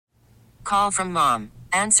call from mom.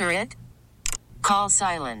 Answer it. Call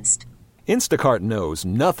silenced. Instacart knows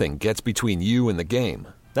nothing gets between you and the game.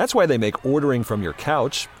 That's why they make ordering from your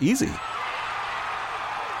couch easy.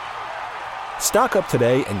 Stock up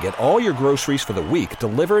today and get all your groceries for the week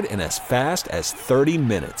delivered in as fast as 30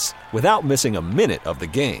 minutes without missing a minute of the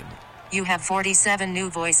game. You have 47 new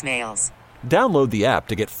voicemails. Download the app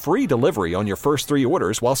to get free delivery on your first 3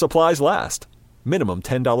 orders while supplies last. Minimum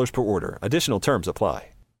 $10 per order. Additional terms apply.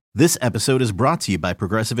 This episode is brought to you by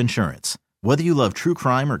Progressive Insurance. Whether you love true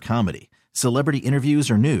crime or comedy, celebrity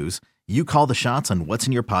interviews or news, you call the shots on what's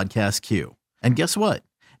in your podcast queue. And guess what?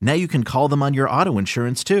 Now you can call them on your auto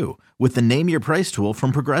insurance too with the Name Your Price tool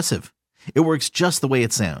from Progressive. It works just the way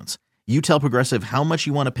it sounds. You tell Progressive how much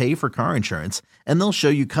you want to pay for car insurance, and they'll show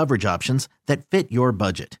you coverage options that fit your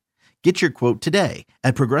budget. Get your quote today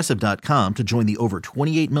at Progressive.com to join the over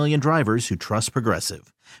 28 million drivers who trust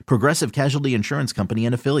Progressive. Progressive Casualty Insurance Company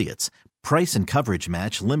and Affiliates. Price and coverage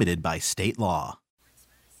match limited by state law.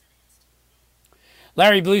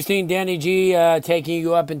 Larry Blustein, Danny G, taking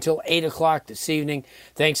you up until 8 o'clock this evening.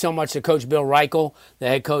 Thanks so much to Coach Bill Reichel, the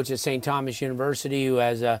head coach at St. Thomas University, who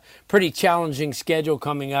has a pretty challenging schedule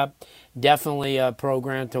coming up. Definitely a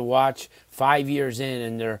program to watch. 5 years in,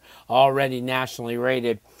 and they're already nationally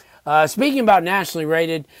rated. Speaking about nationally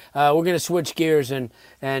rated, we're going to switch gears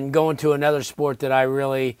and go into another sport that I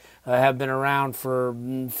really have been around for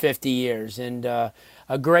 50 years. And a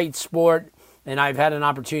great sport. And I've had an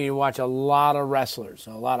opportunity to watch a lot of wrestlers,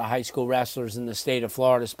 a lot of high school wrestlers in the state of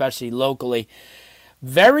Florida, especially locally.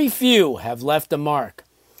 Very few have left a mark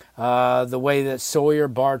the way that Sawyer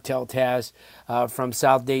Bartelt has from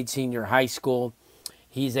South Dade Senior High School.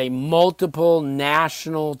 He's a multiple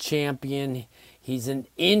national champion. He's an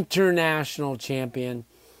international champion.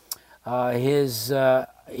 He's a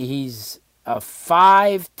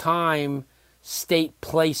 5-time state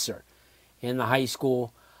placer in the high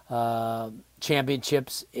school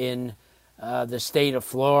championships in the state of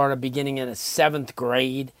Florida, beginning in the 7th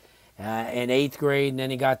grade and 8th grade, and then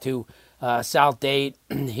he got to South Dade.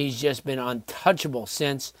 He's just been untouchable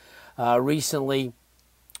since. Recently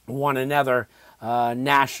won another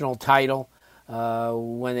national title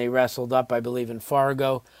when they wrestled up, I believe, in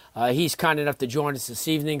Fargo. He's kind enough to join us this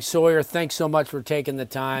evening. Sawyer, thanks so much for taking the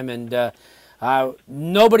time, and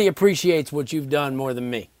nobody appreciates what you've done more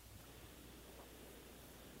than me.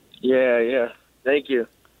 Yeah. Thank you.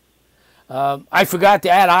 I forgot to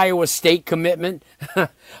add Iowa State commitment.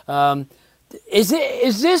 Is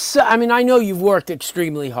this? I mean, I know you've worked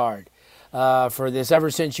extremely hard for this ever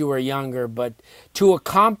since you were younger, but to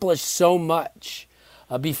accomplish so much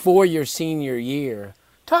before your senior year,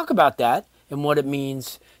 talk about that and what it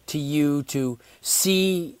means to you to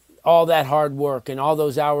see all that hard work and all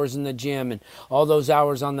those hours in the gym and all those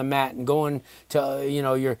hours on the mat and going to,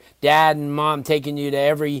 your dad and mom taking you to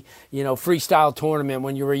every, freestyle tournament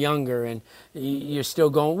when you were younger, and you're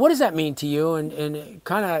still going. What does that mean to you? And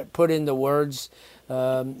kind of put into words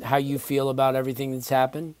how you feel about everything that's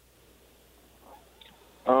happened.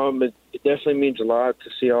 It definitely means a lot to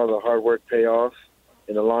see all the hard work pay off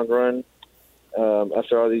in the long run.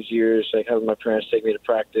 After all these years, like having my parents take me to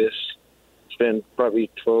practice, it's been probably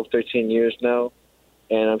 12, 13 years now,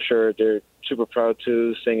 and I'm sure they're super proud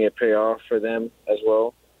too, seeing it pay off for them as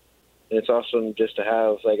well. And it's awesome just to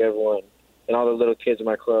have like everyone and all the little kids in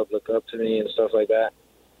my club look up to me and stuff like that.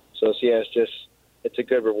 So it's a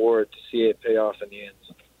good reward to see it pay off in the end.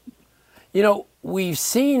 We've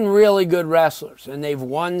seen really good wrestlers, and they've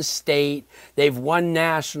won state, they've won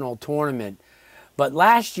national tournament. But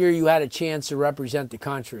last year you had a chance to represent the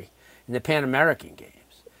country in the Pan American Games,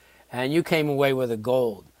 and you came away with a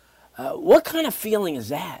gold. What kind of feeling is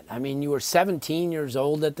that? I mean, you were 17 years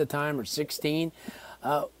old at the time, or 16.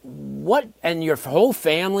 And your whole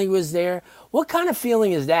family was there. What kind of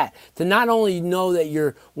feeling is that, to not only know that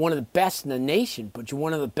you're one of the best in the nation, but you're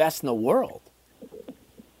one of the best in the world?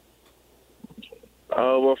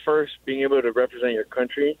 Well, first, being able to represent your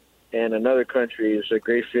country and another country is a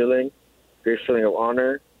great feeling of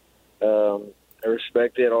honor. I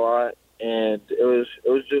respect it a lot, and it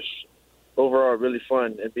was just overall really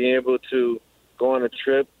fun. And being able to go on a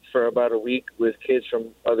trip for about a week with kids from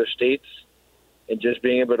other states and just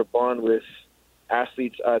being able to bond with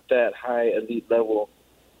athletes at that high elite level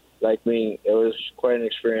like me, it was quite an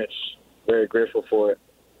experience. Very grateful for it.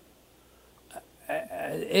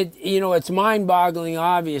 It's mind-boggling,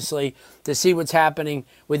 obviously, to see what's happening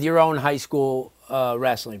with your own high school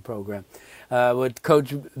wrestling program. What Coach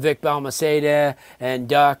Vic Balmaceda and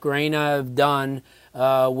Duck Reyna have done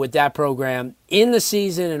with that program in the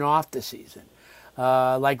season and off the season.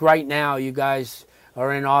 Like right now, you guys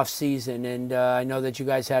are in off season, and I know that you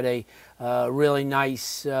guys had a really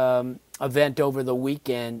nice event over the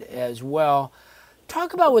weekend as well.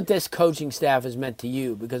 Talk about what this coaching staff has meant to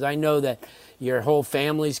you, because I know that your whole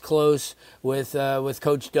family's close with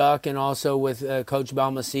Coach Duck and also with Coach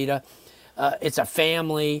Balmaceda. It's a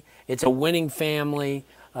family. It's a winning family.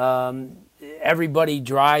 Everybody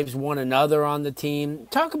drives one another on the team.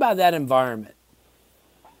 Talk about that environment.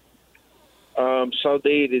 South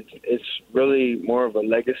Dade, it's really more of a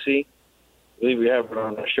legacy. I believe we have it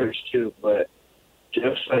on our shirts too, but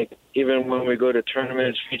just like even when we go to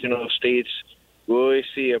tournaments, regional states, we always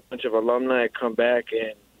see a bunch of alumni come back,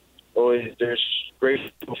 and always there's great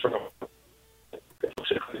people from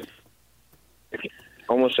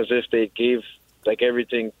almost as if they gave like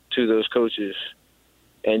everything to those coaches.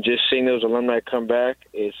 And just seeing those alumni come back,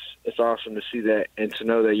 it's awesome to see that and to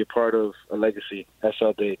know that you're part of a legacy at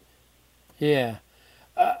South Dade. Yeah.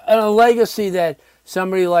 A legacy that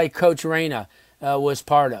somebody like Coach Reyna was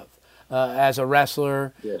part of as a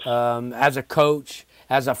wrestler, yes. As a coach,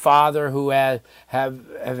 as a father who have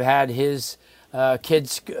had his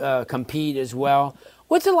kids compete as well.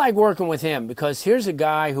 What's it like working with him? Because here's a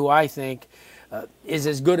guy who I think is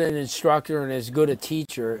as good an instructor and as good a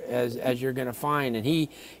teacher as you're going to find. And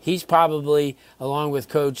he's probably, along with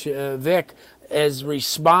Coach Vic, as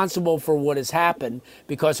responsible for what has happened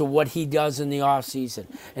because of what he does in the off season.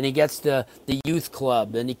 And he gets the youth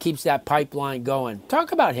club, and he keeps that pipeline going.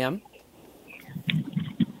 Talk about him.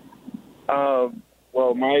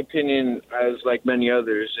 Well, my opinion, as like many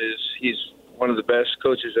others, is he's one of the best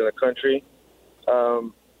coaches in the country. I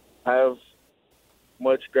have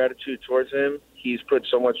much gratitude towards him. He's put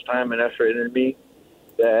so much time and effort into me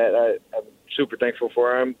that I'm super thankful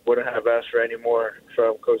for him. Wouldn't have asked for any more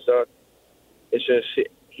from Coach Duck. It's just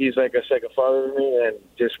he's like a second father to me, and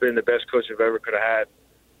just been the best coach I've ever could have had.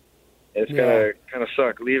 It's gonna kind of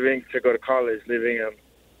suck leaving to go to college, leaving him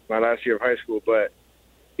my last year of high school, but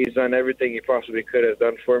he's done everything he possibly could have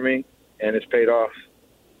done for me, and it's paid off.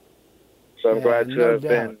 So I'm glad to have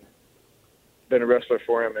been a wrestler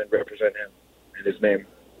for him and represent him and his name.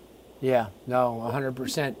 Yeah, no,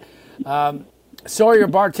 100%. Sawyer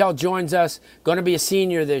Bartelt joins us, going to be a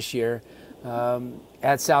senior this year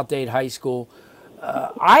at South Dade High School.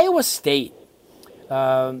 Iowa State,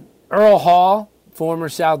 Earl Hall, former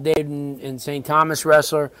South Dade and St. Thomas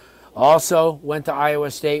wrestler, also went to Iowa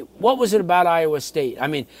State. What was it about Iowa State? I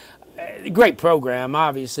mean, great program,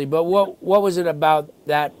 obviously, but what was it about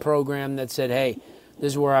that program that said, hey,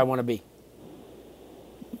 this is where I want to be?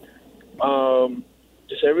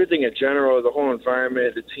 Just everything in general, the whole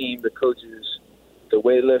environment, the team, the coaches, the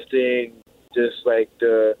weightlifting, just like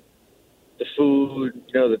the food,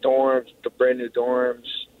 the dorms, the brand new dorms,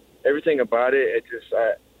 everything about it.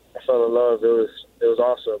 I fell in love. It was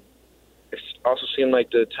awesome. It also seemed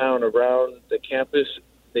like the town around the campus,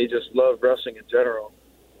 they just love wrestling in general.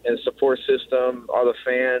 And the support system, all the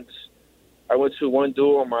fans. I went to one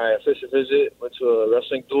duel on my official visit, went to a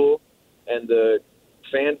wrestling duel, and the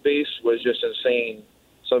fan base was just insane,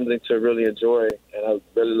 something to really enjoy. And I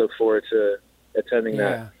really look forward to attending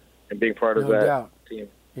that and being part of that team.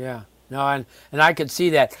 Yeah. No, and I could see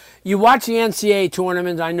that. You watch the NCAA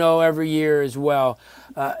tournaments, I know, every year as well.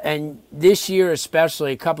 And this year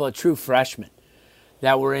especially, a couple of true freshmen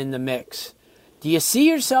that were in the mix. Do you see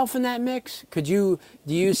yourself in that mix? Do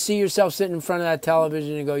you see yourself sitting in front of that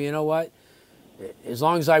television and go, you know what? As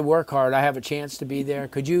long as I work hard, I have a chance to be there.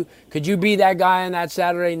 Could you be that guy on that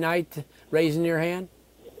Saturday night raising your hand?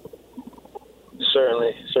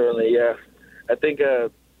 Certainly, yeah. I think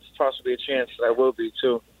it's possibly a chance I will be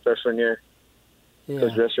too, freshman year.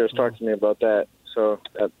 Because Dresser has talked to me about that, so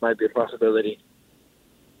that might be a possibility.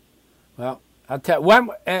 Well, I'll tell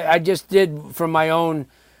you, I just did from my own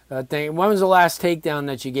thing. When was the last takedown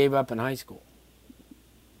that you gave up in high school?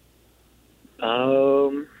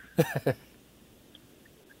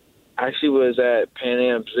 Actually was at Pan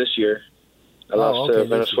Am's this year. I lost to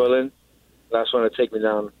Venezuelan. Last one to take me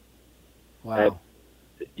down. Wow.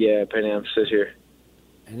 Pan Am's this year.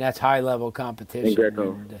 And that's high-level competition. In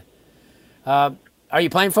Greco. Are you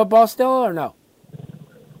playing football still or no?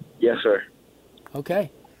 Yes, sir.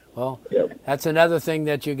 Okay. Well, That's another thing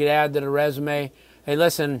that you could add to the resume. Hey,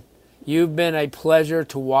 listen, you've been a pleasure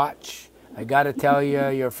to watch. I got to tell you,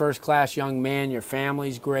 you're a first-class young man. Your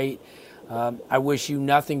family's great. I wish you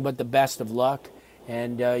nothing but the best of luck.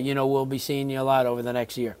 And, we'll be seeing you a lot over the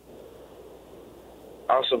next year.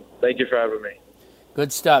 Awesome. Thank you for having me.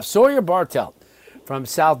 Good stuff. Sawyer Bartelt from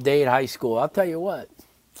South Dade High School. I'll tell you what.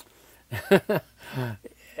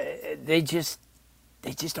 They just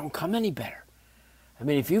don't come any better. I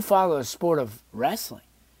mean, if you follow the sport of wrestling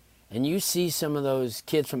And you see some of those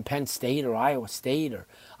kids from Penn State or Iowa State or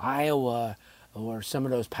Iowa or some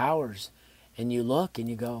of those powers, and you look and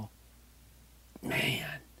you go,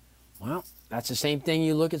 man, well, that's the same thing.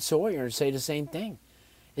 You look at Sawyer and say the same thing.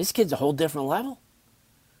 This kid's a whole different level.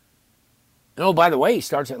 And oh, by the way, he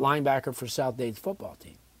starts at linebacker for South Dade's football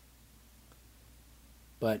team.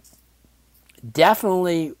 But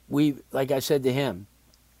definitely, like I said to him,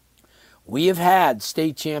 we have had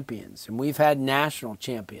state champions and we've had national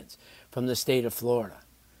champions from the state of Florida,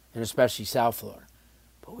 and especially South Florida.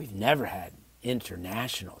 But we've never had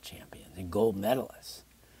international champions and gold medalists.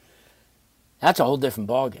 That's a whole different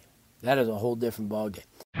ballgame. That is a whole different ballgame.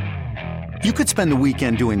 You could spend the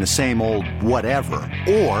weekend doing the same old whatever,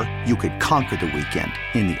 or you could conquer the weekend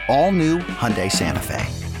in the all-new Hyundai Santa Fe.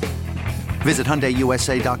 Visit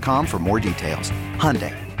HyundaiUSA.com for more details.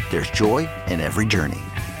 Hyundai, there's joy in every journey.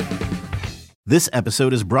 This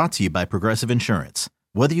episode is brought to you by Progressive Insurance.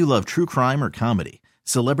 Whether you love true crime or comedy,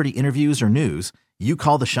 celebrity interviews or news, you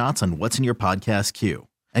call the shots on what's in your podcast queue.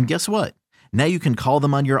 And guess what? Now you can call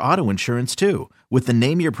them on your auto insurance too with the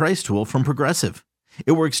Name Your Price tool from Progressive.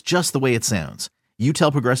 It works just the way it sounds. You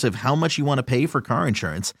tell Progressive how much you want to pay for car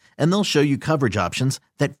insurance, and they'll show you coverage options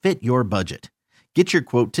that fit your budget. Get your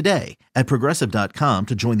quote today at Progressive.com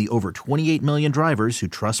to join the over 28 million drivers who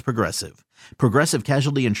trust Progressive. Progressive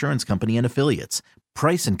Casualty Insurance Company and Affiliates.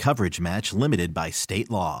 Price and coverage match limited by state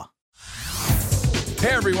law. Hey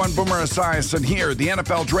everyone, Boomer Esiason here. The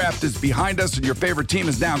NFL Draft is behind us and your favorite team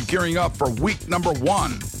is now gearing up for week number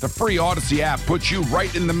 1. The free Odyssey app puts you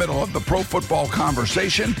right in the middle of the pro football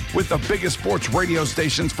conversation with the biggest sports radio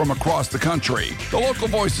stations from across the country. The local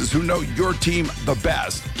voices who know your team the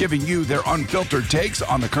best, giving you their unfiltered takes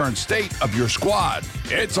on the current state of your squad.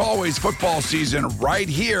 It's always football season right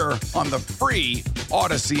here on the free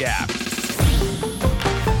Odyssey app.